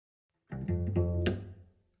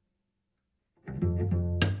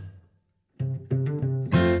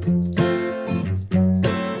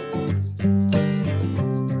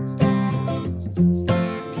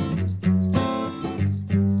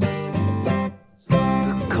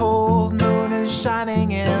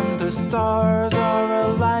shining and the stars are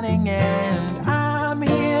aligning, and I'm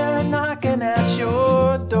here knocking at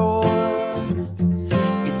your door.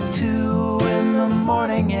 It's 2 in the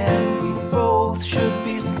morning and we both should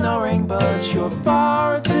be snoring, but you're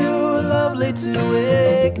far too lovely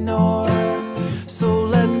to ignore. So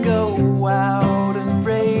let's go out and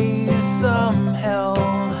raise some hell.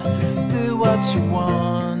 Do what you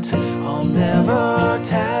want, I'll never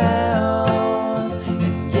tell.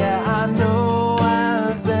 And yeah, I know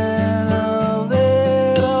I've been a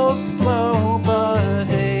little slow, but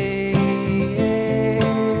hey,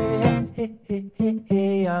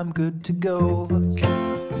 I'm good to go.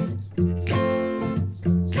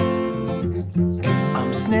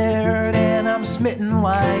 I'm snared and I'm smitten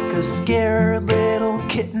like a scared little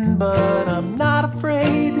kitten, but I'm not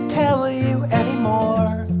afraid to tell you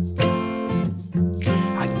anymore.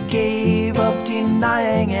 I gave up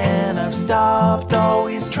denying and I've stopped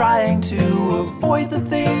always trying to avoid the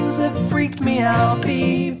things that freaked me out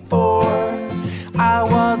before. I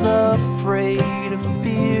was afraid of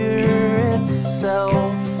fear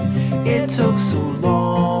itself. It took so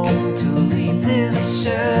long to leave this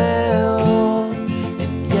shell.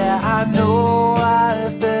 And yeah, I know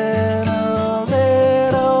I've been a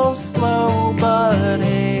little slow, but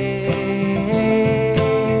hey,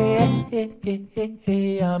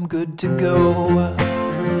 I'm good to go.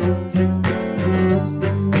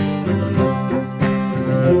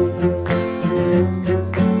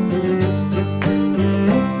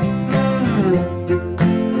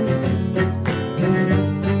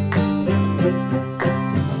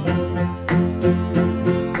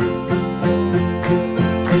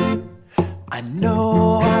 I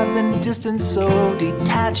know I've been distant, so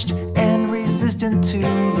detached and resistant to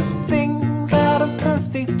the things that are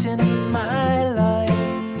perfect in my life.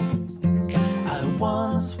 I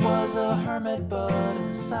once was a hermit, but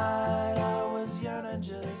inside